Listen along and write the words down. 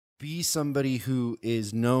Be somebody who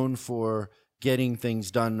is known for getting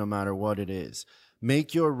things done no matter what it is.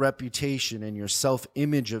 Make your reputation and your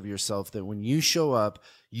self-image of yourself that when you show up,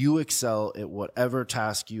 you excel at whatever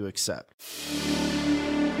task you accept. The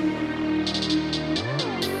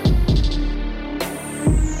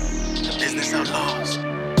Business Outlaws.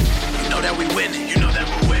 You know that we winning. You know that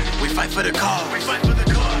we're winning. We fight for the cause. We fight for the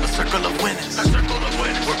cause. A circle of winners. A circle of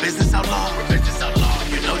winners. We're Business Outlaws. We're Business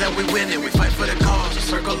Outlaws. You know that we winning. We fight for the cause. A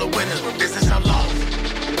circle of winners. We're Business Outlaws.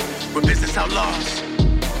 We're Business Outlaws.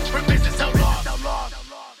 We're Business Outlaws.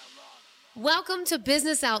 Welcome to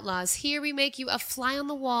Business Outlaws. Here we make you a fly on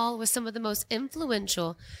the wall with some of the most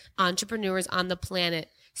influential entrepreneurs on the planet.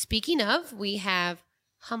 Speaking of, we have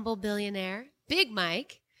humble billionaire Big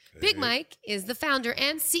Mike. Big Mike is the founder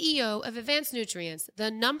and CEO of Advanced Nutrients,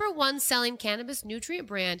 the #1 selling cannabis nutrient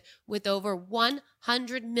brand with over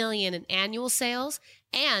 100 million in annual sales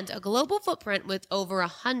and a global footprint with over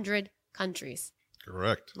 100 countries.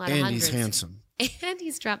 Correct. And he's handsome. And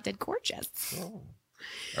he's drop dead gorgeous. Oh.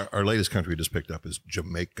 Our latest country we just picked up is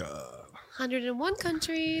Jamaica. 101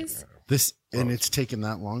 countries. And it's taken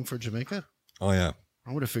that long for Jamaica? Oh yeah.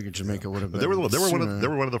 I would have figured Jamaica would have been. They were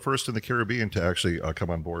sooner. one of the first in the Caribbean to actually come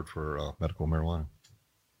on board for medical marijuana.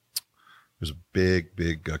 There's a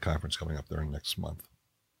big conference coming up there next month.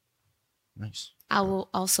 Nice. I will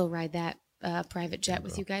also ride that private jet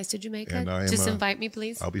with you guys to Jamaica. Just invite me,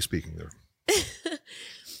 please. I'll be speaking there.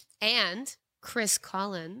 And Chris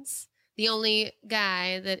Collins, the only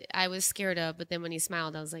guy that I was scared of, but then when he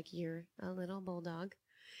smiled, I was like, you're a little bulldog.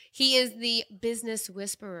 He is the business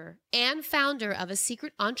whisperer and founder of a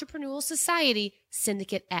secret entrepreneurial society,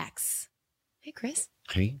 Syndicate X. Hey, Chris.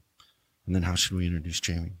 Hey. And then how should we introduce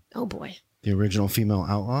Jamie? Oh, boy. The original female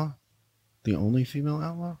outlaw? The only female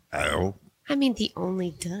outlaw? Oh. I mean, the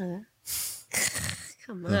only duh.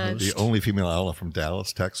 Come on. The only female outlaw from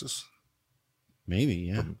Dallas, Texas. Maybe,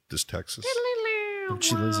 yeah. From this Texas.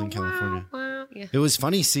 She lives in California. Yeah. It was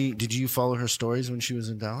funny. Did you follow her stories when she was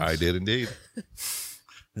in Dallas? I did indeed.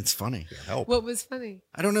 It's funny. Help. What was funny?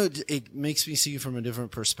 I don't know. It makes me see you from a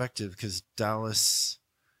different perspective because Dallas,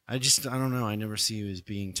 I don't know. I never see you as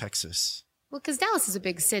being Texas. Well, because Dallas is a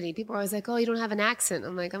big city. People are always like, oh, you don't have an accent.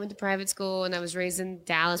 I'm like, I went to private school and I was raised in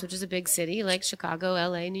Dallas, which is a big city, like Chicago,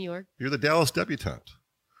 LA, New York. You're the Dallas debutante.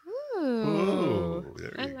 Ooh,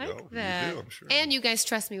 there I you like go. that. You do, I'm sure. And you guys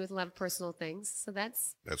trust me with a lot of personal things. So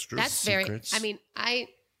that's true. That's Secrets. I mean, I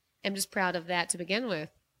am just proud of that to begin with.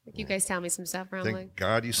 Like you guys tell me some stuff around Thank like,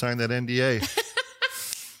 God you signed that NDA.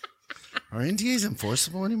 Are NDAs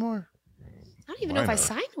enforceable anymore? I don't even know if I Minor.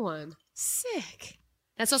 signed one. Sick.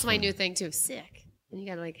 That's also my new thing too. Sick. And you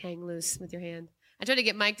got to like hang loose with your hand. I tried to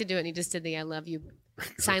get Mike to do it and he just did the I love you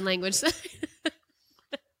sign language. Yes.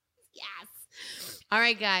 All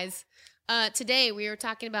right, guys. Today we are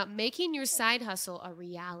talking about making your side hustle a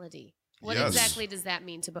reality. What Yes. exactly does that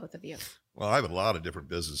mean to both of you? Well, I have a lot of different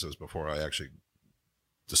businesses before I actually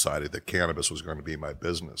decided that cannabis was going to be my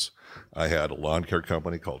business. I had a lawn care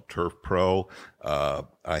company called Turf Pro. I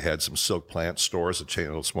had some silk plant stores,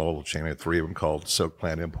 a small little chain. I had 3 of them called Silk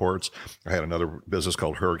Plant Imports. I had another business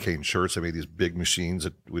called Hurricane Shirts. I made these big machines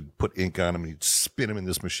that would put ink on them and you'd spin them in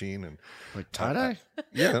this machine. And Like tie-dye?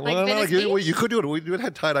 yeah, Like well, Venice you Beach? could do it. We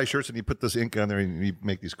had tie-dye shirts and you put this ink on there and you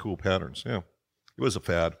make these cool patterns. Yeah, it was a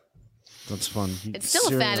fad. That's fun. It's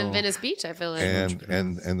still a fad in Venice Beach, I feel like.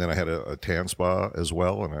 And then I had a tan spa as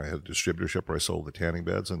well, and I had a distributorship where I sold the tanning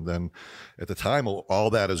beds. And then at the time all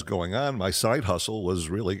that is going on, my side hustle was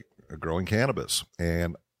really growing cannabis.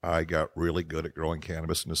 And I got really good at growing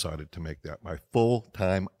cannabis and decided to make that my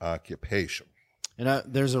full-time occupation. And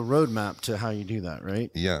there's a roadmap to how you do that,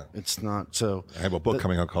 right? Yeah. It's not so. I have a book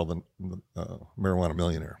coming out called The Marijuana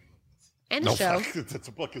Millionaire. and the show. It's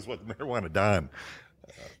a book is what Marijuana Don.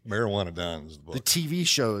 Marijuana Don is the book. The TV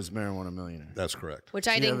show is Marijuana Millionaire. That's correct. Which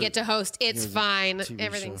I didn't get to host. It's fine. TV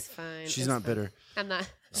Everything's show. fine. She's It's not fine. bitter. I'm not.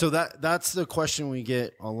 So that's the question we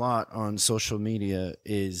get a lot on social media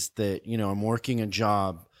is that, I'm working a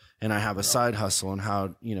job and I have a side hustle and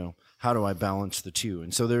how do I balance the two?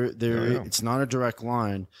 And so it's not a direct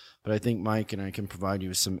line, but I think Mike and I can provide you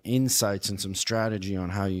with some insights and some strategy on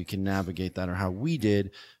how you can navigate that or how we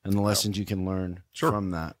did and the lessons you can learn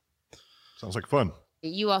from that. Sounds like fun.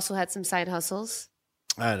 You also had some side hustles.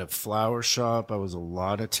 I had a flower shop. I was a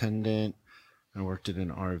lot attendant. I worked at an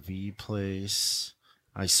RV place.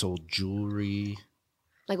 I sold jewelry.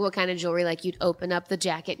 Like what kind of jewelry? Like you'd open up the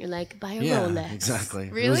jacket and you're like, buy a Rolex. Exactly.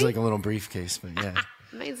 Really? It was like a little briefcase, but yeah.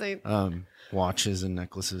 Amazing. Watches and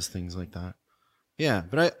necklaces, things like that. Yeah,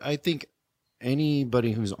 but I think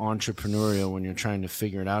anybody who's entrepreneurial, when you're trying to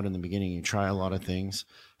figure it out in the beginning, you try a lot of things.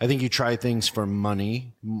 I think you try things for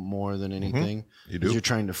money more than anything. You do. You're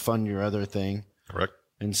trying to fund your other thing. Correct.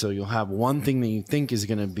 And so you'll have one thing that you think is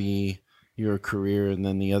going to be your career, and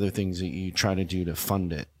then the other things that you try to do to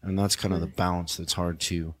fund it. And that's kind of the balance that's hard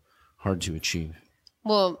to achieve.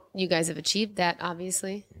 Well, you guys have achieved that,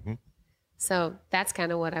 obviously. So that's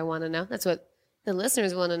kind of what I want to know. That's what the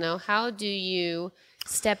listeners want to know. How do you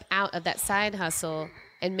step out of that side hustle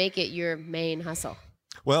and make it your main hustle?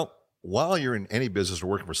 Well, while you're in any business or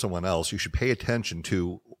working for someone else, you should pay attention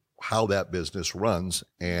to how that business runs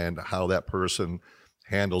and how that person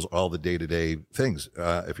handles all the day-to-day things.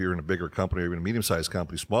 If you're in a bigger company or even a medium-sized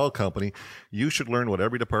company, small company, you should learn what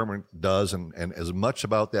every department does and as much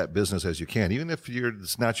about that business as you can, even if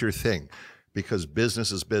it's not your thing, because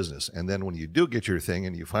business is business. And then when you do get your thing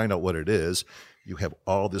and you find out what it is, you have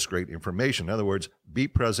all this great information. In other words, be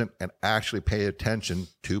present and actually pay attention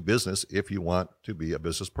to business if you want to be a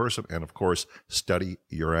business person. And of course, study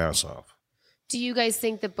your ass off. Do you guys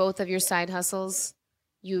think that both of your side hustles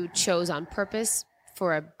you chose on purpose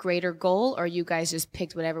for a greater goal, or you guys just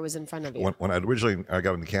picked whatever was in front of you? When I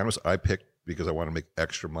got into cannabis, I picked because I wanted to make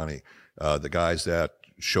extra money. The guys that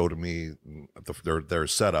showed me their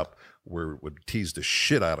setup would tease the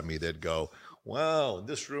shit out of me. They'd go, wow, in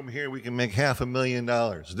this room here, we can make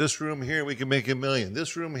 $500,000. This room here, we can make $1 million.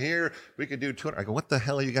 This room here, we could do 200. I go, what the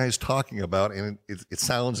hell are you guys talking about? And it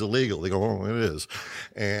sounds illegal. They go, oh, it is.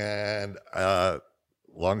 And,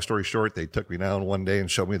 long story short, they took me down one day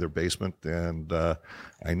and showed me their basement, and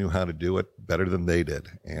I knew how to do it better than they did.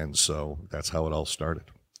 And so that's how it all started.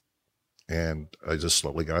 And I just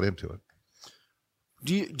slowly got into it.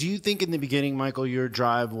 Do you think in the beginning, Michael, your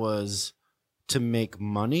drive was to make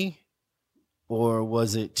money, or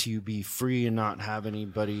was it to be free and not have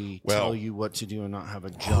anybody tell you what to do and not have a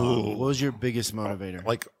job? What was your biggest motivator?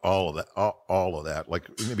 Like all of that, all of that. Like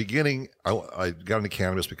in the beginning, I got into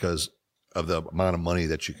cannabis because of the amount of money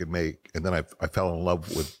that you could make. And then I fell in love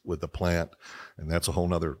with the plant, and that's a whole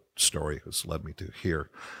nother story that's led me to here.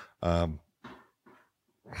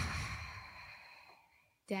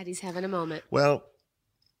 Daddy's having a moment. Well,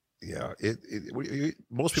 yeah,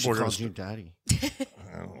 most people are going to you daddy.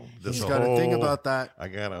 He's got a thing about that. I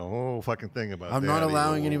got a whole fucking thing about. I'm not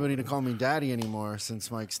allowing anybody to call me daddy anymore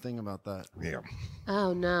since Mike's thing about that. Yeah.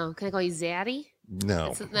 Oh no! Can I call you Zaddy?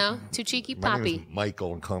 No. No, too cheeky, My name Poppy. is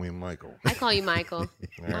Michael, and call me Michael. I call you Michael.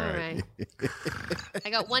 All right. I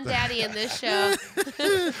got one daddy in this show.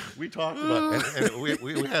 We talked about, and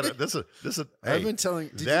we had this. I've been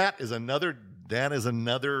telling. That is another.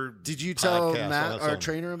 Did you tell podcast Matt, our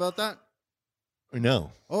trainer, about that?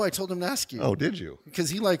 No. Oh, I told him to ask you. Oh, did you? Because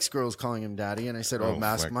he likes girls calling him daddy, and I said,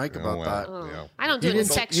 ask Mike about that. Oh. Yeah. I don't do it in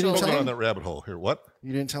sexual. Don't go down that rabbit hole here. What?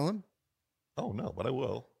 You didn't tell him? Oh no, but I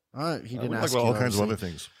will. He didn't we ask talk about you, all kinds of obviously. other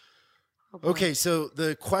things. Okay, so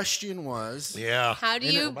the question was, Yeah. How do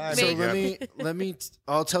you so make? let me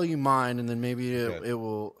I'll tell you mine, and then maybe it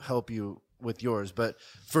will help you with yours. But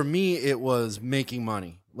for me, it was making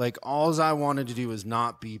money. Like, all I wanted to do was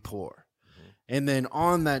not be poor. And then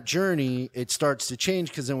on that journey, it starts to change,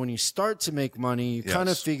 because then when you start to make money, you kind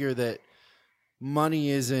of figure that money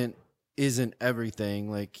isn't everything.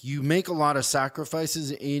 Like, you make a lot of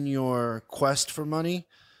sacrifices in your quest for money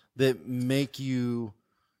that make you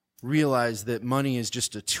realize that money is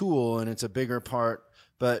just a tool and it's a bigger part,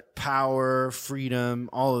 but power, freedom,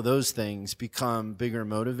 all of those things become bigger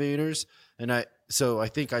motivators. And I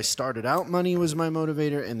think I started out money was my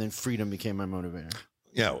motivator, and then freedom became my motivator.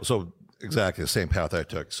 Yeah. So exactly the same path I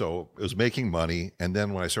took. So it was making money. And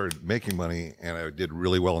then when I started making money and I did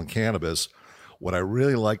really well in cannabis, what I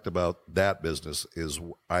really liked about that business is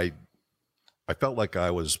I felt like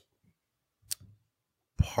I was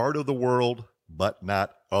part of the world, but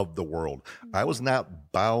not of the world. I was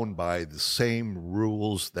not bound by the same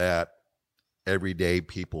rules that everyday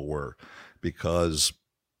people were, because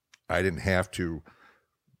I didn't have to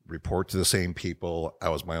report to the same people. I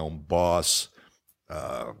was my own boss.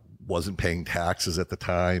 Wasn't paying taxes at the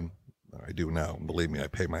time. I do now. Believe me, I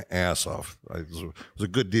pay my ass off. It was a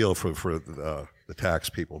good deal for the tax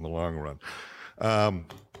people in the long run.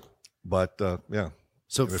 Yeah.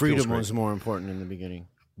 So freedom was more important in the beginning.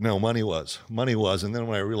 No, money was. And then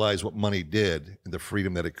when I realized what money did and the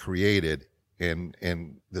freedom that it created and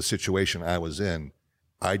the situation I was in,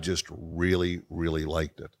 I just really, really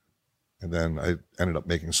liked it. And then I ended up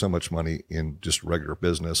making so much money in just regular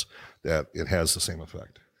business that it has the same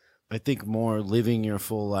effect. I think more living your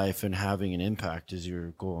full life and having an impact is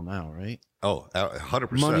your goal now, right? Oh,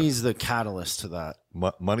 100%. Money's the catalyst to that.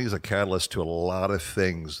 Money's a catalyst to a lot of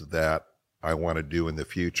things that I want to do in the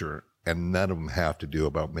future. and none of them have to do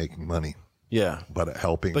about making money, Yeah. but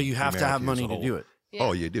helping. But you have to have humanity money as a to do whole. it. Yeah.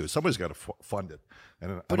 Oh, you do. Somebody's got to fund it.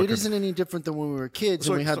 And But it isn't any different than when we were kids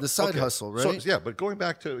and we had the side hustle, right? So, yeah, but going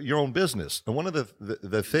back to your own business, and one of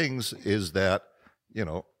the things is that, you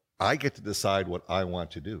know, I get to decide what I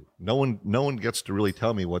want to do. No one gets to really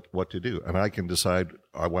tell me what to do, and I can decide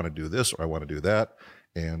I want to do this or I want to do that,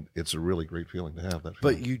 and it's a really great feeling to have that.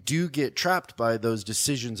 But feeling. you do get trapped by those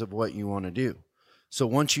decisions of what you want to do. So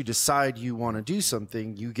once you decide you want to do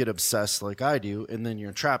something, you get obsessed like I do, and then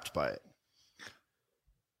you're trapped by it.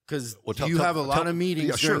 Because you have a lot of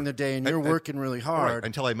meetings during the day, and you're working really hard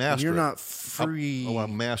until I master. You're it. not free.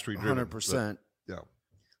 I'm mastery driven. 100%. Yeah.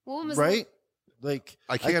 When was Right? Like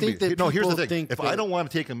I can't think be. that No, here's the people thing. think If that- I don't want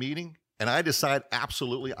to take a meeting and I decide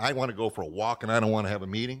absolutely I want to go for a walk and I don't want to have a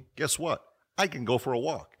meeting, guess what? I can go for a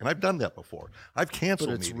walk, and I've done that before. I've canceled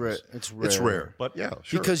But it's meetings. rare. It's rare. It's rare, but yeah,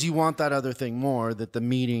 sure. Because you want that other thing more that the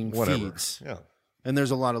meeting whatever. feeds. Yeah. And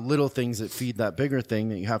there's a lot of little things that feed that bigger thing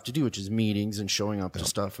that you have to do, which is meetings and showing up to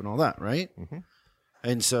stuff and all that, right? Mm-hmm.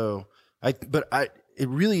 And so it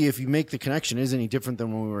really, if you make the connection, is any different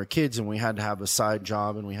than when we were kids and we had to have a side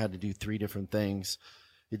job and we had to do 3 different things.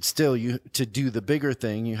 It's still to do the bigger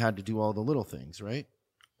thing, you had to do all the little things, right?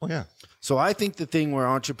 Oh yeah. So I think the thing where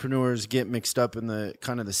entrepreneurs get mixed up in the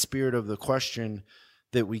kind of the spirit of the question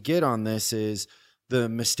that we get on this is the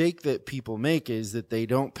mistake that people make is that they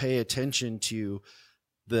don't pay attention to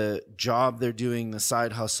the job they're doing, the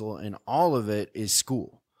side hustle, and all of it is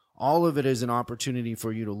school. All of it is an opportunity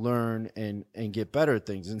for you to learn and get better at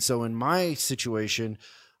things. And so in my situation,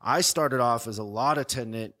 I started off as a lot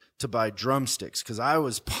attendant to buy drumsticks because I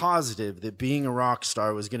was positive that being a rock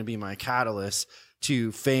star was going to be my catalyst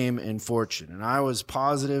to fame and fortune. And I was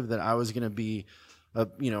positive that I was going to be,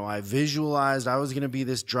 I visualized I was going to be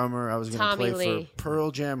this drummer. I was going to Tommy play Lee. for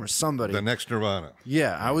Pearl Jam or somebody. The next Nirvana.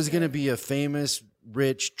 Yeah, I was going to be a famous,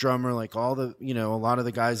 rich drummer like all the, a lot of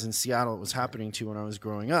the guys in Seattle it was happening to when I was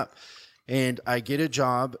growing up. And I get a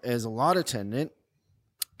job as a lot attendant.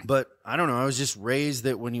 But I don't know, I was just raised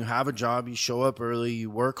that when you have a job, you show up early,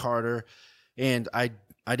 you work harder. And I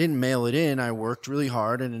didn't mail it in. I worked really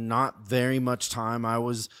hard, and in not very much time, I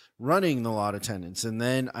was running the lot attendants. And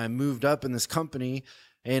then I moved up in this company,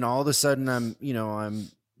 and all of a sudden I'm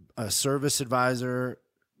a service advisor,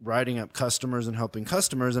 writing up customers and helping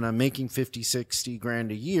customers, and I'm making 50, 60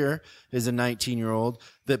 grand a year as a 19-year-old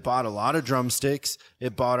that bought a lot of drumsticks.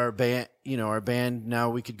 It bought our band, our band. Now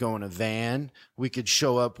we could go in a van. We could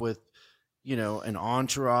show up with, an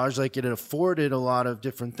entourage. Like it afforded a lot of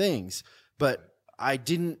different things, but I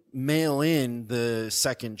didn't mail in the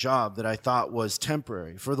second job that I thought was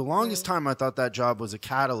temporary. For the longest time, I thought that job was a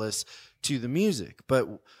catalyst to the music. But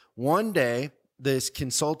one day, this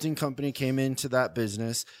consulting company came into that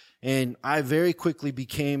business, and I very quickly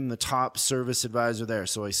became the top service advisor there.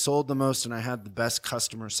 So I sold the most, and I had the best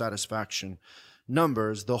customer satisfaction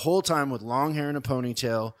numbers the whole time with long hair and a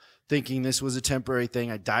ponytail, thinking this was a temporary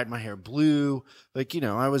thing. I dyed my hair blue.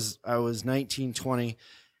 I was 19, 20.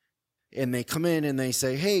 And they come in and they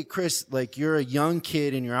say, hey, Chris, like you're a young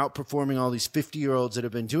kid and you're outperforming all these 50-year-olds that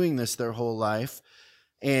have been doing this their whole life.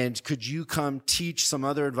 And could you come teach some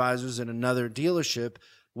other advisors in another dealership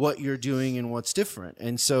what you're doing and what's different?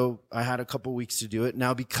 And so I had a couple weeks to do it.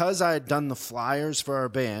 Now, because I had done the flyers for our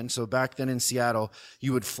band, so back then in Seattle,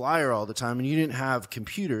 you would flyer all the time and you didn't have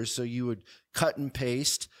computers, so you would cut and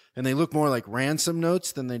paste. And they look more like ransom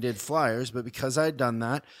notes than they did flyers. But because I had done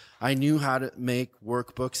that, I knew how to make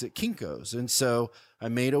workbooks at Kinko's. And so I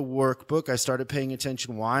made a workbook. I started paying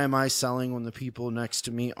attention. Why am I selling when the people next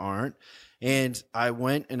to me aren't? And I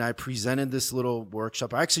went and I presented this little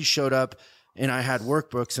workshop. I actually showed up and I had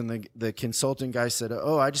workbooks, and the consulting guy said,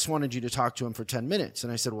 oh, I just wanted you to talk to him for 10 minutes.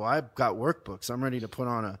 And I said, well, I've got workbooks. I'm ready to put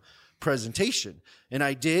on a presentation. And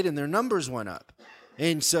I did, and their numbers went up.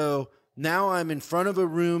 And so now I'm in front of a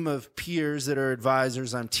room of peers that are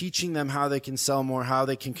advisors. I'm teaching them how they can sell more, how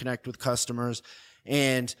they can connect with customers,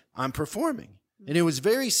 and I'm performing. And it was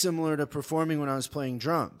very similar to performing when I was playing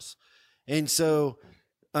drums. And so,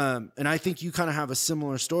 and I think you kind of have a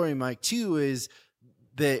similar story, Mike, too, is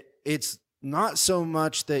that it's not so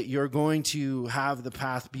much that you're going to have the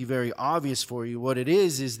path be very obvious for you. What it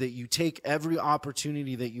is that you take every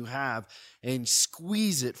opportunity that you have and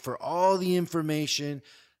squeeze it for all the information.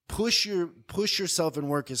 Push yourself and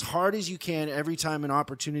work as hard as you can every time an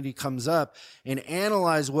opportunity comes up, and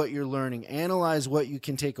analyze what you're learning, analyze what you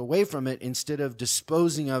can take away from it instead of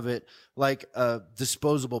disposing of it like a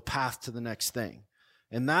disposable path to the next thing.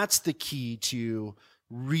 And that's the key to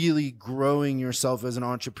really growing yourself as an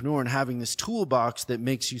entrepreneur and having this toolbox that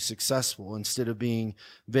makes you successful instead of being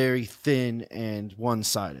very thin and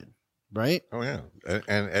one-sided. right? Oh yeah,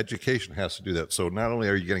 and education has to do that. So not only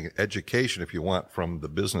are you getting an education if you want from the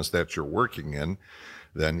business that you're working in,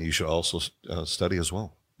 then you should also study as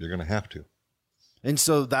well. You're going to have to. And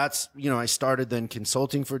so that's, I started then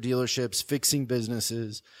consulting for dealerships, fixing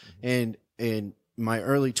businesses, and in my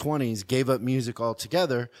early 20s gave up music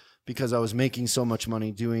altogether because I was making so much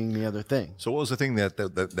money doing the other thing. So what was the thing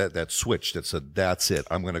that switched that said, that's it,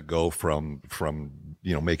 I'm going to go from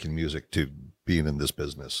making music to being in this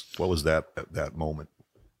business? What was that moment?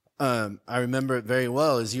 I remember it very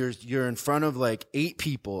well. Is you're in front of like 8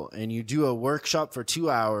 people and you do a workshop for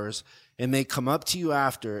 2 hours, and they come up to you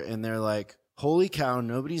after and they're like, holy cow,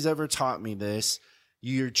 nobody's ever taught me this.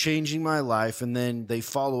 You're changing my life. And then they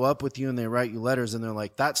follow up with you and they write you letters and they're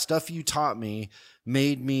like, that stuff you taught me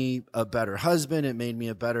made me a better husband. It made me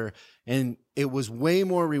a better, and it was way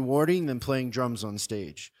more rewarding than playing drums on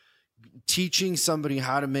stage. Teaching somebody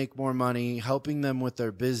how to make more money, helping them with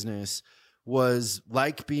their business was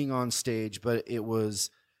like being on stage, but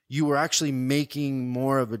you were actually making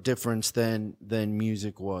more of a difference than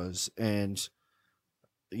music was. And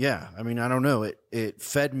yeah, I mean, I don't know. It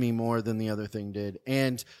fed me more than the other thing did.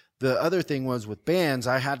 And the other thing was with bands,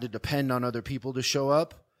 I had to depend on other people to show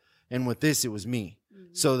up. And with this, it was me.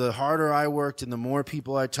 Mm-hmm. So the harder I worked and the more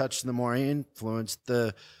people I touched, the more I influenced,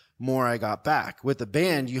 the more I got back. With a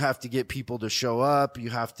band, you have to get people to show up.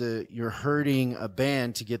 You're hurting a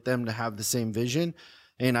band to get them to have the same vision.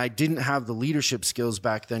 And I didn't have the leadership skills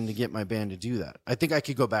back then to get my band to do that. I think I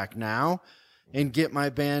could go back now and get my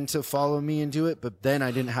band to follow me and do it, but then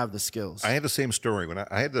I didn't have the skills. I had the same story when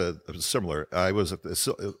I had it was similar. I was at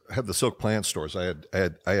had the Silk Plant stores. I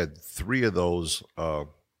had 3 of those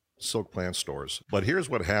Silk Plant stores. But here's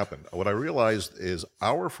what happened. What I realized is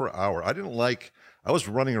hour for hour, I was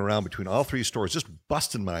running around between all 3 stores, just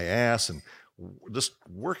busting my ass and just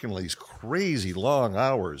working these crazy long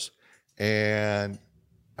hours. And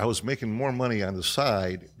I was making more money on the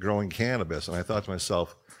side growing cannabis. And I thought to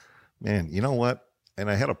myself, man, you know what? And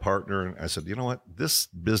I had a partner, and I said, you know what? This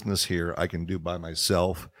business here I can do by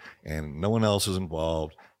myself, and no one else is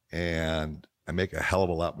involved, and I make a hell of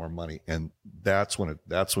a lot more money. And that's when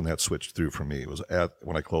that switched through for me. It was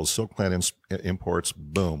when I closed Silk Plant Imports.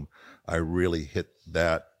 Boom! I really hit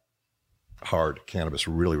that hard, cannabis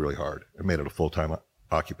really, really hard. I made it a full-time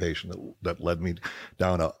occupation that led me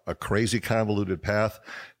down a crazy, convoluted path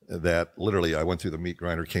that literally I went through the meat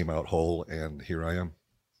grinder, came out whole, and here I am.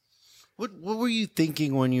 What were you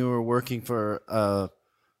thinking when you were working for a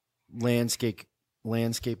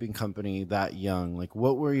landscaping company that young? Like,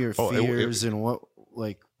 what were your fears and what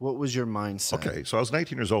was your mindset? Okay, so I was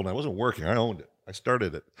 19 years old and I wasn't working. I owned it. I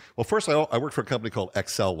started it. Well, first I worked for a company called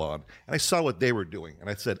Excel Lawn, and I saw what they were doing, and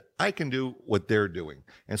I said I can do what they're doing,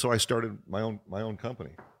 and so I started my own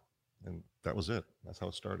company, and that was it. That's how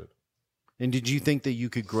it started. And did you think that you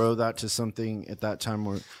could grow that to something at that time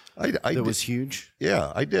where that was huge?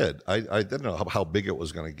 Yeah, I did. I didn't know how big it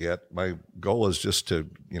was going to get. My goal is just to,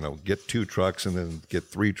 get 2 trucks and then get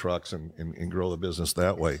 3 trucks and grow the business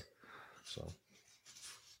that way.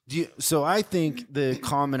 So I think the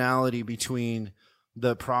commonality between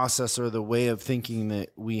the process or the way of thinking that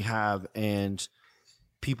we have and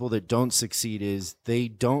people that don't succeed is they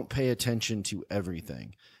don't pay attention to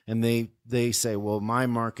everything. And they say, well, my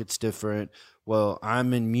market's different. Well,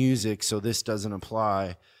 I'm in music, so this doesn't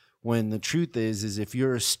apply. When the truth is if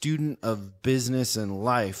you're a student of business and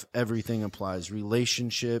life, everything applies.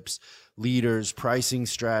 Relationships, leaders, pricing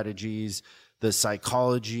strategies, the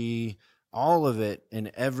psychology, all of it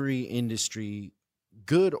in every industry,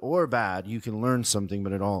 good or bad, you can learn something,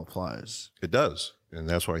 but it all applies. It does. And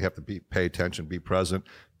that's why you have to pay attention, be present.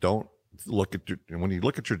 Don't when you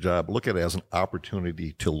look at your job, look at it as an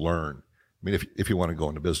opportunity to learn. I mean, if you want to go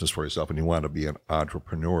into business for yourself and you want to be an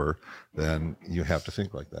entrepreneur, then you have to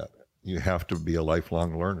think like that. You have to be a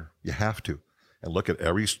lifelong learner. You have to. And look at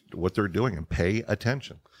what they're doing and pay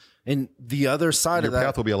attention. And the other side of that, your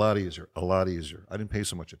path will be a lot easier. I didn't pay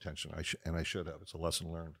so much attention. I should have. It's a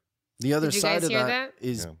lesson learned. The other side of that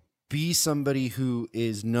is be somebody who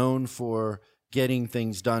is known for getting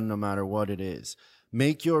things done no matter what it is.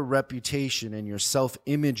 Make your reputation and your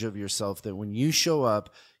self-image of yourself that when you show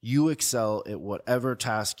up, you excel at whatever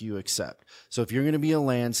task you accept. So if you're going to be a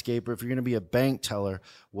landscaper, if you're going to be a bank teller,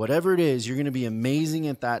 whatever it is, you're going to be amazing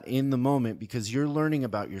at that in the moment because you're learning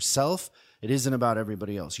about yourself. It isn't about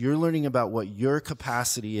everybody else. You're learning about what your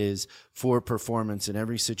capacity is for performance in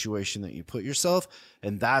every situation that you put yourself,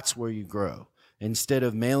 and that's where you grow. Instead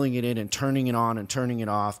of mailing it in and turning it on and turning it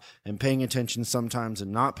off and paying attention sometimes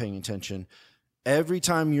and not paying attention, Every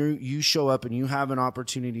time you show up and you have an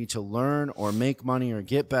opportunity to learn or make money or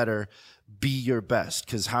get better, be your best,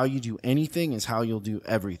 because how you do anything is how you'll do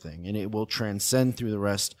everything, and it will transcend through the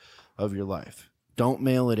rest of your life. Don't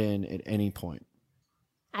mail it in at any point.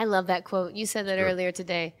 I love that quote. You said that earlier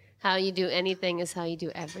today. How you do anything is how you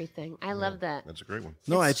do everything. I love that. That's a great one.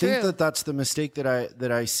 No, It's I think true. that's the mistake that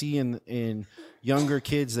I see in younger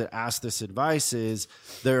kids that ask this advice is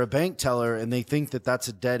they're a bank teller and they think that that's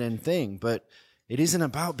a dead end thing, but it isn't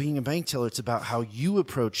about being a bank teller. It's about how you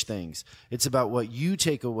approach things. It's about what you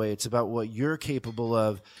take away. It's about what you're capable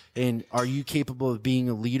of. And are you capable of being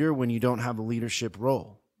a leader when you don't have a leadership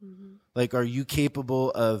role? Like, are you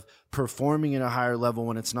capable of performing at a higher level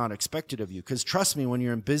when it's not expected of you? Because trust me, when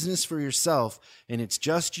you're in business for yourself and it's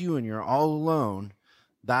just you and you're all alone,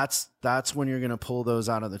 that's when you're going to pull those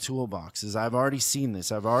out of the toolbox. I've already seen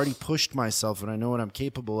this. I've already pushed myself and I know what I'm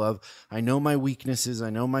capable of. I know my weaknesses. I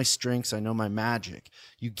know my strengths. I know my magic.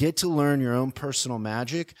 You get to learn your own personal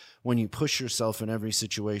magic when you push yourself in every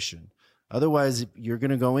situation. Otherwise, you're going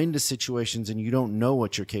to go into situations and you don't know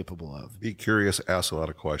what you're capable of. Be curious, ask a lot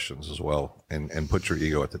of questions as well, and put your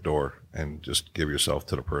ego at the door and just give yourself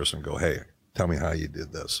to the person and go, hey, tell me how you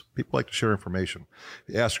did this. People like to share information.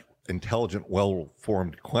 If you ask intelligent,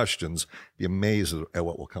 well-formed questions, be amazed at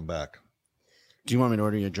what will come back. Do you want me to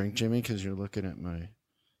order you a drink, Jimmy? Because you're looking at my...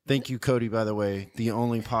 Thank you, Cody, by the way. The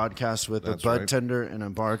only podcast with That's a bud right. tender and a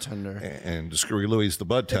bartender. And Screwy Louie's the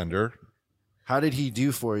bud tender. How did he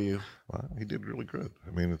do for you? Well, he did really good.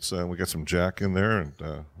 I mean, it's we got some Jack in there, and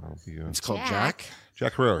It's called Jack. Jack.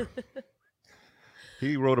 Jack Herrera.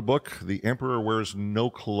 He wrote a book, The Emperor Wears No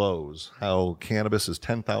Clothes, how cannabis is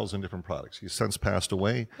 10,000 different products. He's since passed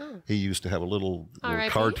away. He used to have a little R.I.P.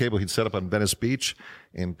 card table he'd set up on Venice Beach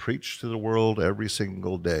and preach to the world every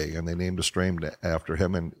single day. And they named a strain after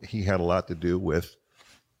him. And he had a lot to do with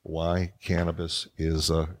why cannabis is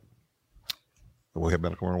we have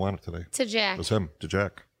medical marijuana today. To Jack. It was him, to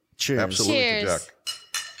Jack. Cheers. Absolutely Cheers. to Jack.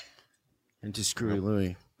 And to Screwy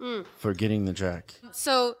Louie Mm. for getting the Jack.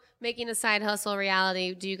 So, making a side hustle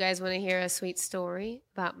reality, do you guys want to hear a sweet story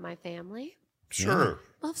about my family? Sure.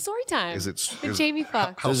 Love story time. Is it with Jamie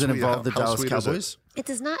Foxx? Does it sweet- involve the how Dallas sweet is it? Cowboys? It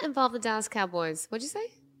does not involve the Dallas Cowboys. What'd you say?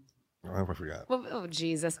 Oh, I forgot. Oh,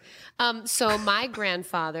 Jesus. So my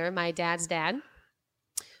grandfather, my dad's dad,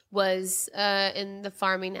 was in the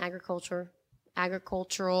farming agricultural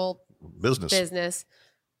Business. business.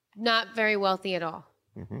 Not very wealthy at all.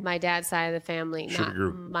 My dad's side of the family. Should Not have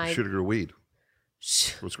grew, my. shoulda grew weed.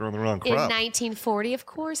 Was growing the wrong In crop. 1940, of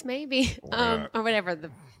course, maybe, Yeah. or whatever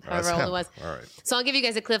however old it was. All right. So I'll give you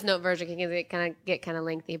guys a Cliff Note version because it get kind of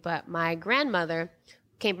lengthy. But my grandmother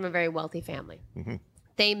came from a very wealthy family.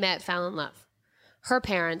 They met, fell in love. Her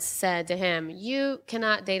parents said to him, "You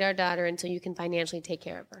cannot date our daughter until you can financially take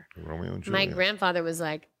care of her." Romeo and My Juliet. grandfather was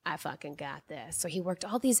like, "I fucking got this." So he worked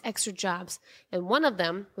all these extra jobs, and one of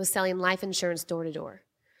them was selling life insurance door to door.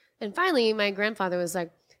 And finally, my grandfather was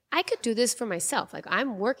like, I could do this for myself. Like,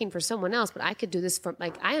 I'm working for someone else, but I could do this for,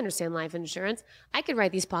 like, I understand life insurance. I could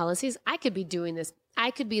write these policies. I could be doing this.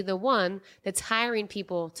 I could be the one that's hiring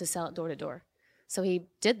people to sell it door to door. So he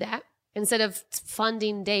did that. Instead of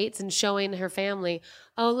funding dates and showing her family,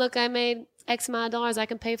 oh, look, I made X amount of dollars. I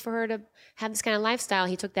can pay for her to have this kind of lifestyle.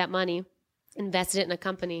 He took that money, invested it in a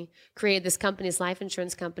company, created this company, this life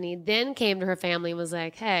insurance company, then came to her family and was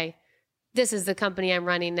like, hey, this is the company I'm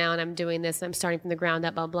running now, and I'm doing this, and I'm starting from the ground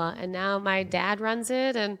up, blah, blah. And now my dad runs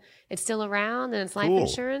it, and it's still around, and it's life Cool.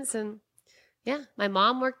 insurance. And yeah, my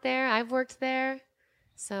mom worked there. I've worked there.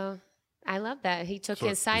 So I love that. He took So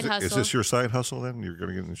his side is hustle. Is this your side hustle then? You're going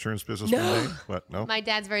to get an insurance business No. one day? What? No? My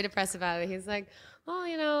dad's very depressed about it. He's like, well,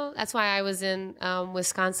 you know, that's why I was in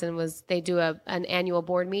Wisconsin. Was they do an annual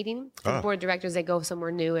board meeting for the board of directors? They go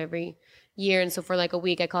somewhere new every year, and so for like a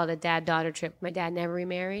week, I call it a dad-daughter trip. My dad never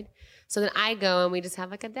remarried, so then I go and we just have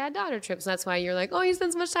like a dad-daughter trip. So that's why you're like, oh, you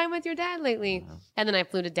spend so much time with your dad lately. And then I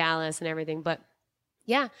flew to Dallas and everything. But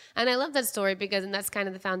yeah, and I love that story because and that's kind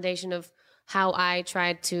of the foundation of how I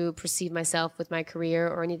tried to perceive myself with my career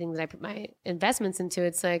or anything that I put my investments into.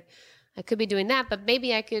 It's like I could be doing that, but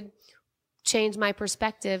maybe I could change my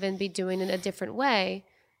perspective and be doing it a different way,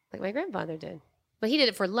 like my grandfather did. But he did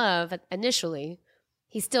it for love initially.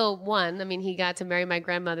 He still won. I mean, he got to marry my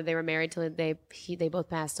grandmother. They were married till they both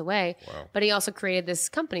passed away. Wow. But he also created this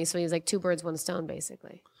company, so he was like two birds, one stone,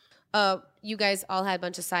 basically. You guys all had a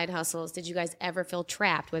bunch of side hustles. Did you guys ever feel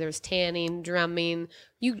trapped, whether it's tanning, drumming?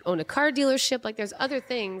 You own a car dealership. Like, there's other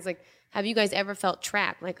things. Like, have you guys ever felt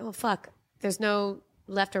trapped? Like, oh, fuck, there's no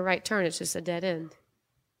left or right turn. It's just a dead end.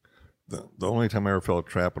 The only time I ever felt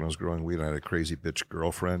trapped when I was growing weed, I had a crazy bitch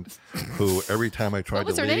girlfriend who every time I tried What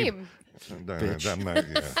was to her leave, name?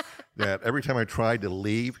 That every time I tried to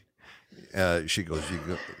leave,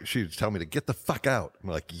 she'd tell me to get the fuck out. I'm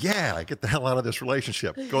like, yeah, get the hell out of this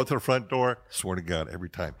relationship. Go to the front door. Swear to God, every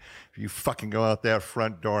time. If you fucking go out that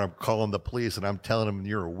front door, I'm calling the police and I'm telling them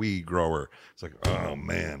you're a weed grower. It's like, oh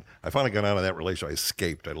man. I finally got out of that relationship. I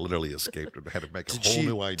escaped. I literally escaped. I had to make a whole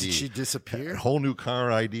new ID. Did she disappear? A whole new car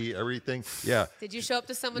ID, everything. Yeah. Did you show up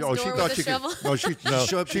to someone's door with a shovel?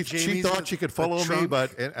 She thought she could follow me,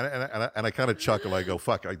 but and I kind of chuckle. I go,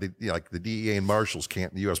 fuck, like the DEA and Marshals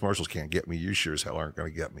can't, the U.S. Marshals can't get me. You sure as hell aren't going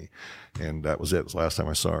to get me. And that was it. It was the last time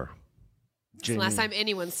I saw her. Jamie, last time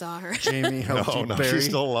anyone saw her. Jamie helped you bury. She's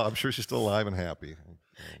still alive. I'm sure she's still alive and happy.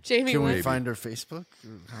 Jamie, can we find her Facebook?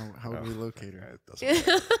 How would we locate her? It doesn't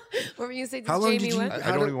matter. What were you saying? How long Jamie did you?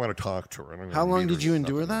 I don't even want to talk to her. How long did you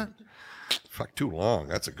endure that? Fuck, too long.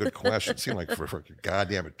 That's a good question. It seemed like for a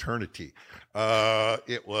goddamn eternity.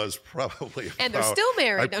 It was probably and they're still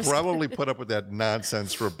married. I probably put up with that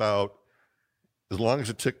nonsense for about as long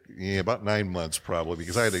as it took. About 9 months probably,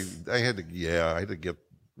 because I had to get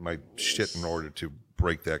my shit in order to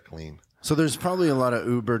break that clean. So there's probably a lot of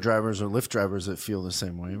Uber drivers or Lyft drivers that feel the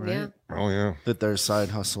same way, right? Yeah. Oh yeah. That their side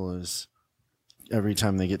hustle is every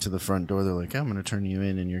time they get to the front door, they're like, I'm going to turn you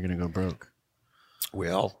in and you're going to go broke.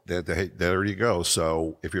 Well, there you go.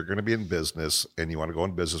 So if you're going to be in business and you want to go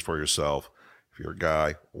in business for yourself, if you're a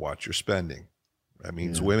guy, watch your spending. That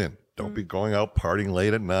means women. Don't be going out partying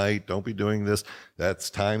late at night. Don't be doing this. That's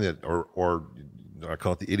time that, or I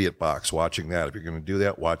call it the idiot box, watching that. If you're going to do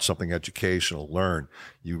that, watch something educational, learn.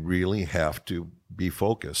 You really have to be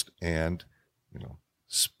focused and,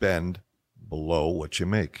 spend below what you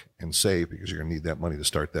make and save, because you're going to need that money to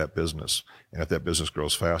start that business. And if that business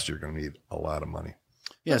grows faster, you're going to need a lot of money.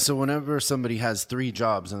 Yeah. So whenever somebody has 3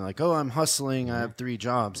 jobs and like, oh, I'm hustling, I have 3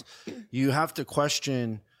 jobs, you have to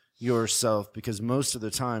question yourself, because most of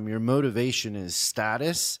the time your motivation is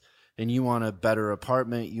status and you want a better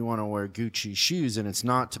apartment, you want to wear Gucci shoes, and it's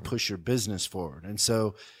not to push your business forward. And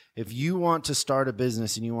so if you want to start a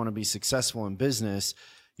business and you want to be successful in business,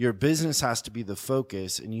 your business has to be the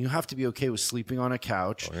focus, and you have to be okay with sleeping on a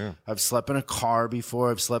couch. Oh, yeah. I've slept in a car before.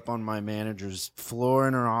 I've slept on my manager's floor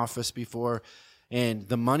in her office before. And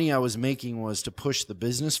the money I was making was to push the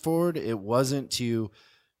business forward. It wasn't to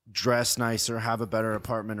dress nicer, have a better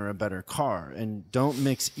apartment or a better car. And don't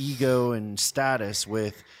mix ego and status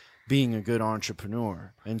with being a good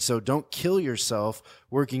entrepreneur. And so don't kill yourself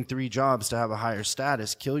working 3 jobs to have a higher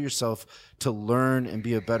status. Kill yourself to learn and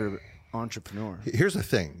be a better entrepreneur. Here's the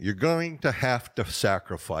thing. You're going to have to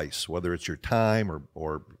sacrifice, whether it's your time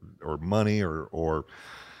or money or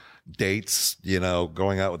dates,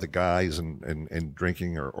 going out with the guys and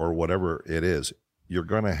drinking or whatever it is. You're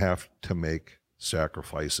going to have to make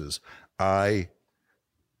sacrifices. I,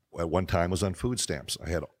 at one time, was on food stamps. I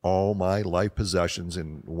had all my life possessions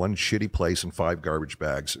in one shitty place and 5 garbage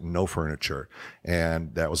bags, no furniture.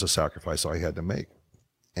 And that was a sacrifice I had to make.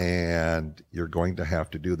 And you're going to have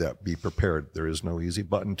to do that. Be prepared. There is no easy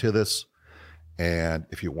button to this. And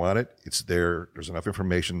if you want it, it's there. There's enough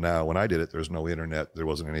information now. When I did it, there's no internet. There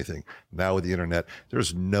wasn't anything. Now with the internet,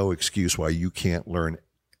 there's no excuse why you can't learn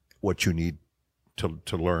what you need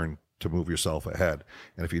to learn to move yourself ahead.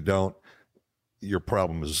 And if you don't, your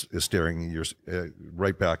problem is staring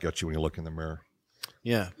right back at you when you look in the mirror.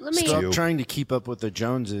 Yeah. Stop trying to keep up with the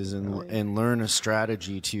Joneses and learn a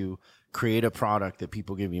strategy to create a product that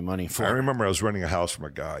people give you money for. I remember I was renting a house from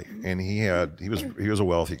a guy, and he was a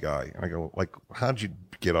wealthy guy. And I go, like, how'd you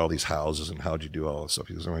get all these houses and how'd you do all this stuff?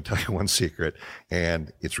 He goes, I'm going to tell you one secret,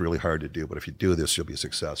 and it's really hard to do, but if you do this, you'll be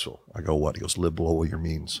successful. I go, what? He goes, live below your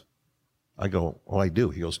means. I go, well, I do.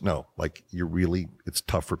 He goes, no, like it's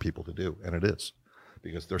tough for people to do. And it is,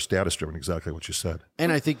 because they're status driven, exactly what you said.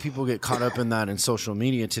 And I think people get caught up in that in social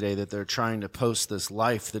media today, that they're trying to post this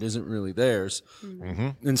life that isn't really theirs,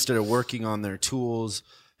 instead of working on their tools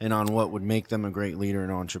and on what would make them a great leader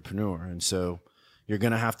and entrepreneur. And so you're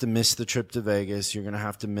going to have to miss the trip to Vegas. You're going to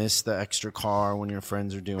have to miss the extra car when your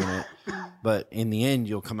friends are doing it. But in the end,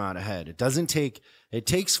 you'll come out ahead. It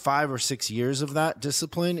takes 5 or 6 years of that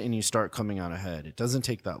discipline, and you start coming out ahead. It doesn't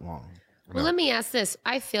take that long. Well, let me ask this.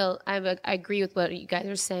 I agree with what you guys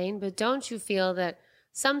are saying, but don't you feel that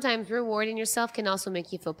sometimes rewarding yourself can also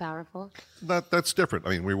make you feel powerful? That's different. I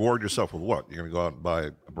mean, reward yourself with what? You're going to go out and buy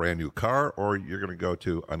a brand new car, or you're going to go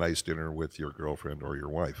to a nice dinner with your girlfriend or your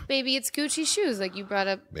wife? Maybe it's Gucci shoes. Like you brought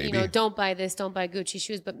up, don't buy this, don't buy Gucci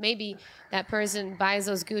shoes. But maybe that person buys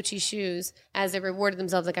those Gucci shoes as they rewarded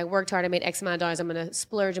themselves. Like, I worked hard, I made X amount of dollars, I'm going to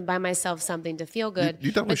splurge and buy myself something to feel good.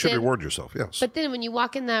 You definitely should reward yourself, yes. But then when you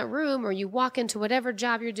walk in that room, or you walk into whatever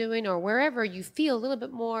job you're doing or wherever, you feel a little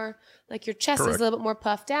bit more like your chest is a little bit more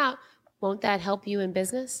puffed out. won't that help you in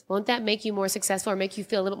business? Won't that make you more successful or make you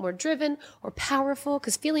feel a little bit more driven or powerful?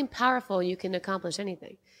 Because feeling powerful, you can accomplish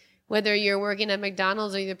anything. Whether you're working at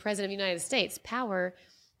McDonald's or you're the president of the United States, power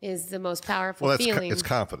is the most powerful feeling. It's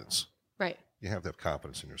confidence. Right. You have to have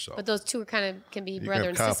confidence in yourself. But those two can be you brother can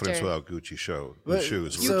and have sister. confidence without Gucci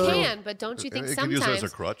shoes. You can, but don't you think you sometimes can use it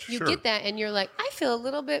as a crutch? you Sure. get that and you're like, I feel a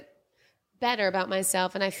little bit better about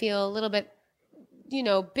myself and I feel a little bit,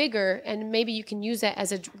 bigger, and maybe you can use that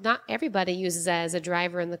as not everybody uses that as a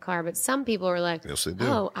driver in the car, but some people are like, yes, they do.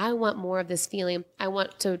 Oh, I want more of this feeling. I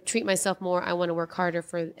want to treat myself more. I want to work harder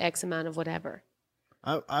for X amount of whatever.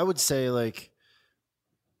 I would say like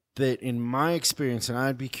that in my experience, and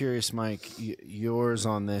I'd be curious, Mike, yours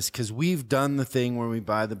on this, because we've done the thing where we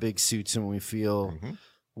buy the big suits and we feel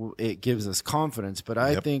it gives us confidence. But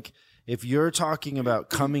I think if you're talking about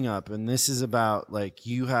coming up, and this is about like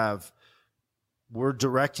we're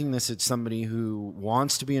directing this at somebody who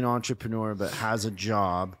wants to be an entrepreneur but has a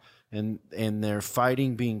job, and they're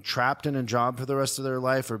fighting being trapped in a job for the rest of their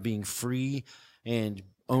life or being free and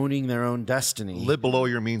owning their own destiny. Live below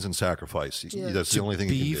your means and sacrifice. That's the only thing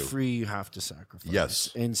you can do. Be free, you have to sacrifice. Yes.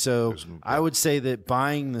 And so I would say that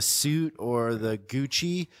buying the suit or the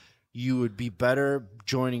Gucci, you would be better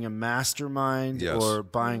joining a mastermind or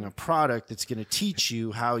buying a product that's going to teach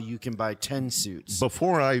you how you can buy 10 suits.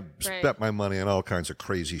 Before I spent my money on all kinds of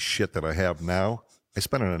crazy shit that I have now, I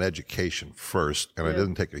spent on an education first, and I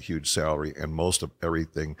didn't take a huge salary, and most of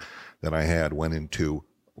everything that I had went into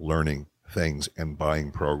learning things and buying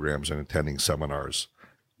programs and attending seminars.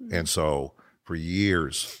 And so for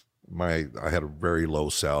years, I had a very low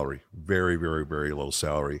salary, very, very, very low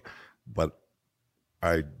salary, but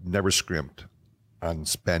I never scrimped on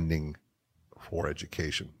spending for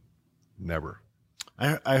education. Never.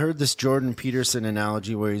 I heard this Jordan Peterson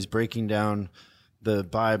analogy where he's breaking down the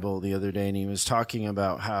Bible the other day, and he was talking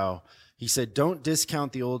about how he said, don't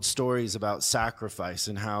discount the old stories about sacrifice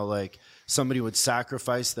and how like somebody would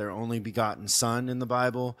sacrifice their only begotten son in the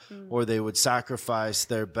Bible, or they would sacrifice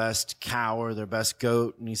their best cow or their best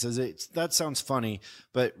goat. And he says, that sounds funny,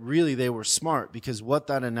 but really they were smart, because what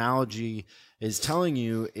that analogy is telling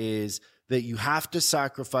you is that you have to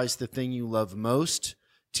sacrifice the thing you love most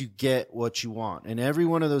to get what you want. And every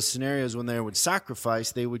one of those scenarios, when they would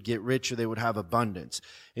sacrifice, they would get rich or they would have abundance.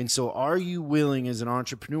 And so are you willing as an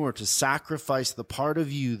entrepreneur to sacrifice the part of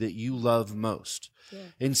you that you love most? Yeah.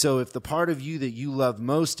 And so if the part of you that you love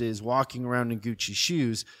most is walking around in Gucci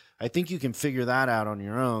shoes, I think you can figure that out on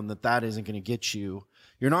your own, that isn't going to get you.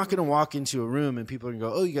 You're not going to walk into a room and people are going to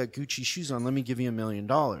go, oh, you got Gucci shoes on, let me give you $1 million.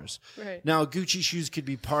 Right. Now, Gucci shoes could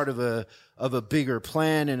be part of a bigger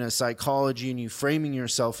plan and a psychology and you framing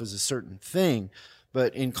yourself as a certain thing.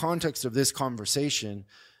 But in context of this conversation,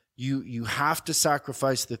 you have to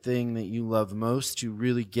sacrifice the thing that you love most to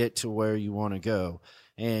really get to where you want to go.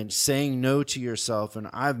 And saying no to yourself. And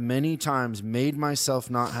I've many times made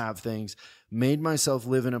myself not have things, made myself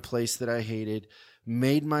live in a place that I hated,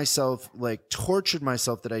 made myself tortured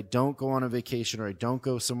myself that I don't go on a vacation or I don't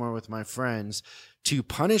go somewhere with my friends to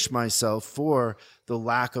punish myself for the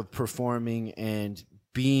lack of performing and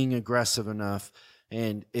being aggressive enough.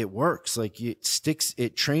 And it works.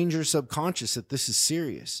 It trains your subconscious that this is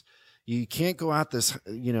serious. You can't go at this,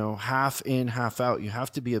 half in, half out. You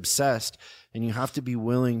have to be obsessed, and you have to be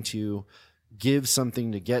willing to give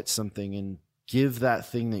something to get something, and give that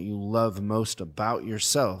thing that you love most about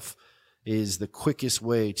yourself is the quickest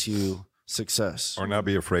way to success. Or not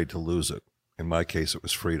be afraid to lose it. In my case, it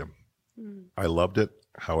was freedom. I loved it.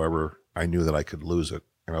 However, I knew that I could lose it,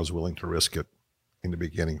 and I was willing to risk it in the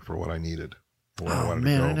beginning for what I needed. Oh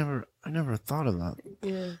man, I never thought of that.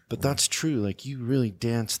 Yeah. But that's true. You really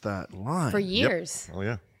danced that line for years.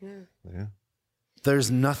 Yep. Oh yeah. There's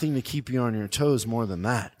nothing to keep you on your toes more than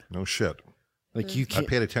that. No shit. You can't. I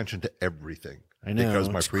paid attention to everything. I know, because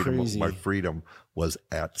crazy. my freedom was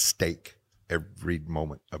at stake every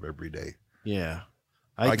moment of every day. Yeah.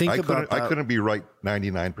 I couldn't be right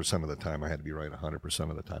 99% of the time. I had to be right 100%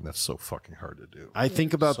 of the time. That's so fucking hard to do. I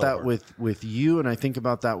think about that with you, and I think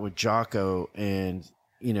about that with Jocko and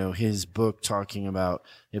his book talking about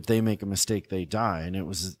if they make a mistake, they die. And it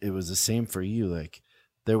was the same for you.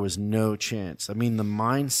 There was no chance. I mean, the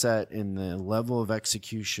mindset and the level of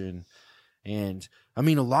execution, and I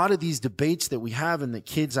mean, a lot of these debates that we have and that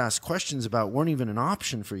kids ask questions about weren't even an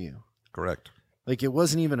option for you. Correct. It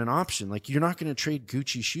wasn't even an option. You're not going to trade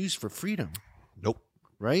Gucci shoes for freedom. Nope.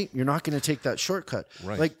 Right? You're not going to take that shortcut.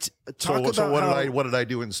 Right. What did I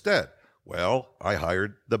do instead? Well, I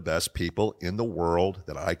hired the best people in the world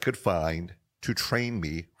that I could find to train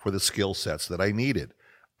me for the skill sets that I needed.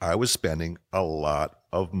 I was spending a lot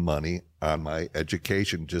of money on my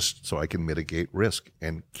education just so I can mitigate risk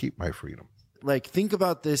and keep my freedom. Like, think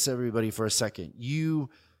about this, everybody, for a second. You,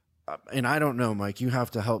 and I don't know, Mike, you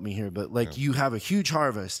have to help me here, but like, you have a huge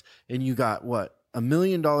harvest and you got what, $1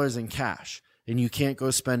 million in cash, and you can't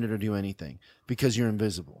go spend it or do anything because you're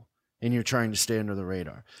invisible and you're trying to stay under the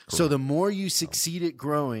radar. Correct. So the more you succeed at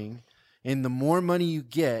growing and the more money you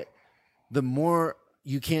get, the more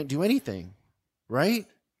you can't do anything, right?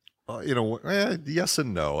 Yes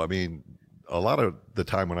and no. I mean, a lot of the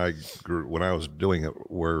time when I was doing it,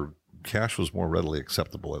 where cash was more readily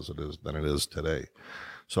acceptable than it is today.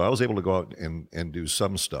 So I was able to go out and do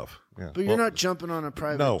some stuff. Yeah. But you're not jumping on a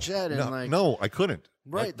private jet and no, I couldn't.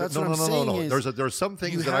 Right, that's what I'm saying. No. There's some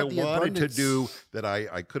things that I wanted to do that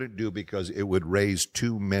I couldn't do because it would raise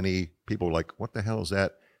too many people. Like, what the hell is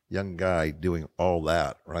that young guy doing all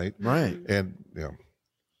that? Right. And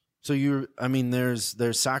So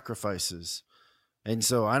there's sacrifices. And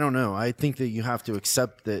so I don't know. I think that you have to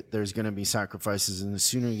accept that there's going to be sacrifices, and the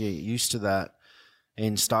sooner you get used to that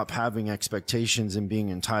and stop having expectations and being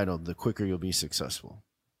entitled, the quicker you'll be successful.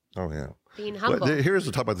 Oh yeah. Being humble. But here's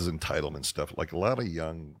the talk about this entitlement stuff. Like, a lot of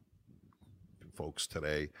young folks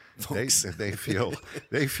today, they feel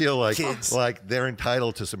like they're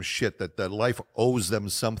entitled to some shit, that life owes them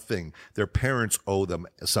something. Their parents owe them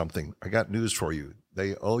something. I got news for you.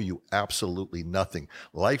 They owe you absolutely nothing.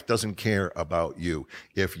 Life doesn't care about you.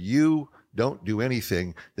 If you don't do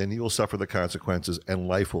anything, then you will suffer the consequences, and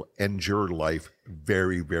life will end your life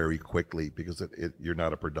very, very quickly because you're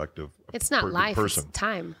not a productive It's not life, person. It's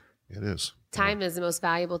time. It is. Time is the most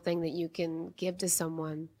valuable thing that you can give to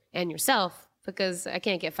someone and yourself, because I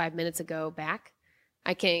can't get 5 minutes ago back.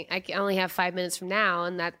 I can only have 5 minutes from now,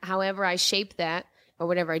 and that however I shape that or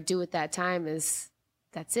whatever I do with that time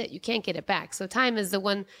that's it. You can't get it back. So time is the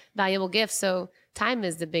one valuable gift. So time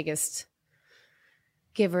is the biggest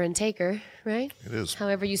giver and taker, right? It is.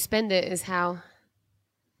 However you spend it is how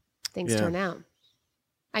things turn out.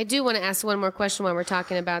 I do want to ask one more question while we're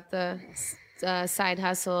talking about the side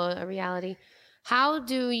hustle, a reality. How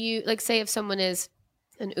do you, like, say if someone is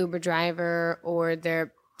an Uber driver or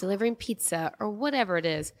they're delivering pizza or whatever it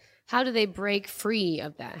is, how do they break free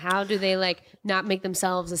of that? How do they not make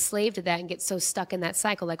themselves a slave to that and get so stuck in that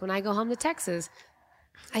cycle? Like, when I go home to Texas,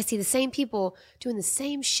 I see the same people doing the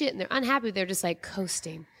same shit and they're unhappy. They're just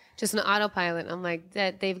coasting, just an autopilot. I'm like,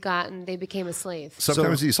 that they became a slave.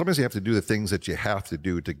 Sometimes you have to do the things that you have to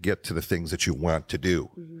do to get to the things that you want to do.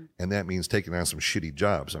 Mm-hmm. And that means taking on some shitty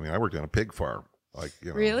jobs. I mean, I worked on a pig farm.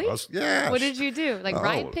 Really? Yeah. What did you do?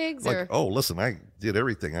 Ride pigs or? Oh, listen, I did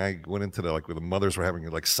everything. I went into where the mothers were having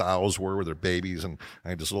sows were with their babies, and I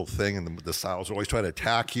had this little thing, and the sows were always trying to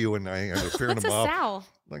attack you, and I was fearing them off. Sow?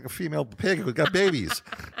 Like a female pig who got babies.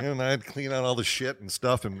 And I'd clean out all the shit and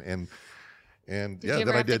stuff, and then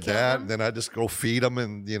I did that, and then I'd just go feed them,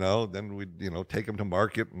 and then we'd take them to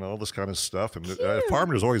market and all this kind of stuff. And farming,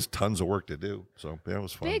 there's always tons of work to do, so yeah, it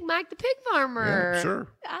was fun. Big Mike the pig farmer. Yeah, sure.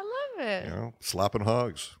 I love it. Slopping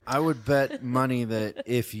hogs. I would bet money that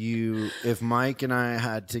if Mike and I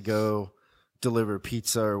had to go deliver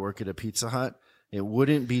pizza or work at a Pizza Hut, it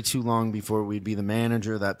wouldn't be too long before we'd be the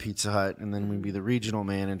manager of that Pizza Hut, and then we'd be the regional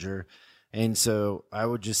manager. And so I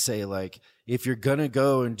would just say, if you're going to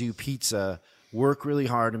go and do pizza, work really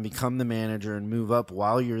hard and become the manager and move up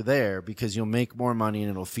while you're there, because you'll make more money and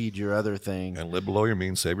it'll feed your other thing. And live below your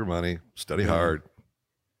means, save your money, study hard,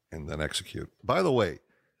 and then execute. By the way,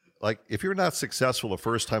 if you're not successful the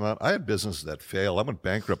first time out, I had businesses that fail. I went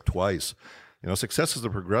bankrupt twice. Success is the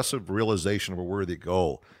progressive realization of a worthy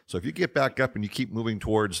goal. So if you get back up and you keep moving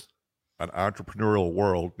towards an entrepreneurial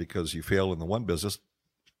world because you failed in the one business,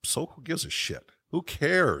 so who gives a shit? Who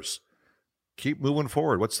cares? Keep moving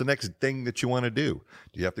forward. What's the next thing that you want to do?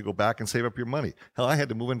 Do you have to go back and save up your money? Hell, I had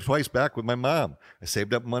to move in twice back with my mom. I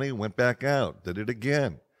saved up money, went back out, did it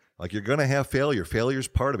again. You're going to have failure. Failure's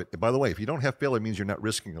part of it. And by the way, if you don't have failure, it means you're not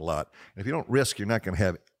risking a lot. And if you don't risk, you're not going to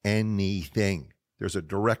have anything. There's a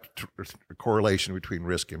direct correlation between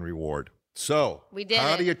risk and reward. So,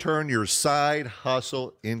 how do you turn your side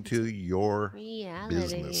hustle into your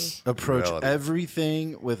business? Approach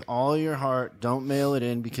everything with all your heart. Don't mail it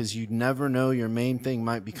in, because you never know, your main thing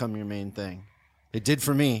might become your main thing. It did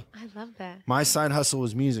for me. I love that. My side hustle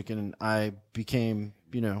was music, and I became,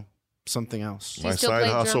 something else. My side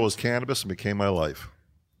hustle was cannabis and became my life.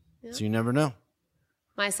 Yeah. So you never know.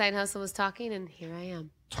 My side hustle was talking, and here I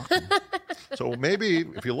am. So maybe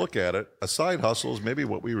if you look at it, a side hustle is maybe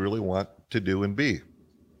what we really want to do and be.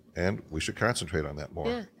 And we should concentrate on that more.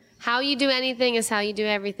 Yeah. How you do anything is how you do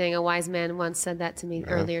everything. A wise man once said that to me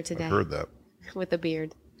earlier today. I heard that. With a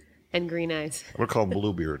beard and green eyes. I'm going to call him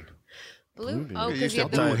Bluebeard. Blue? Bluebeard. Oh, You because used you to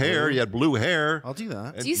have have the... blue hair. You had blue hair. I'll do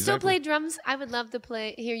that. Do you still Exactly. play drums? I would love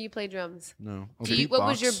to hear you play drums. No. What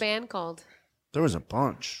was your band called? There was a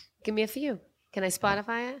bunch. Give me a few. Can I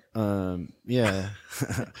Spotify it? Yeah.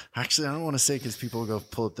 Actually, I don't want to say because people will go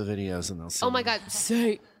pull up the videos and they'll see. Oh my God.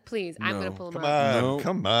 Say, please. I'm going to No. pull them Come up. on, No.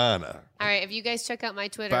 come on. All right. If you guys check out my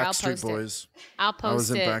Twitter, I'll Backstreet post Boys. it. I'll I was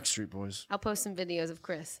post in it. Backstreet Boys. I'll post some videos of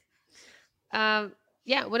Chris. Yeah.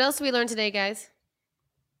 What else did we learn today, guys?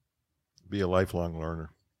 Be a lifelong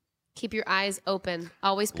learner. Keep your eyes open.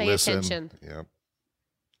 Always pay Listen. attention. Yeah.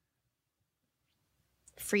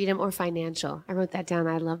 Freedom or financial. I wrote that down.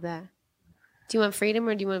 I love that. Do you want freedom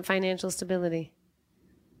or do you want financial stability?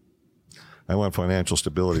 I want financial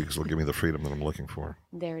stability because it'll give me the freedom that I'm looking for.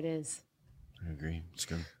 There it is. I agree. It's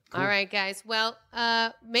good. All right, guys. Well,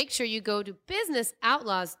 make sure you go to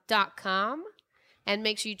businessautlaws.com and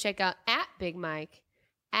make sure you check out at Big Mike,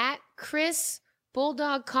 at Chris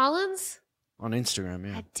Bulldog Collins. On Instagram,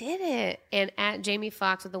 yeah. I did it. And at Jamie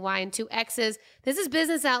Foxx with the Y and 2 X's. This is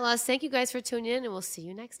Business Outlaws. Thank you guys for tuning in, and we'll see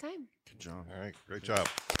you next time. Good job. All right. Great job.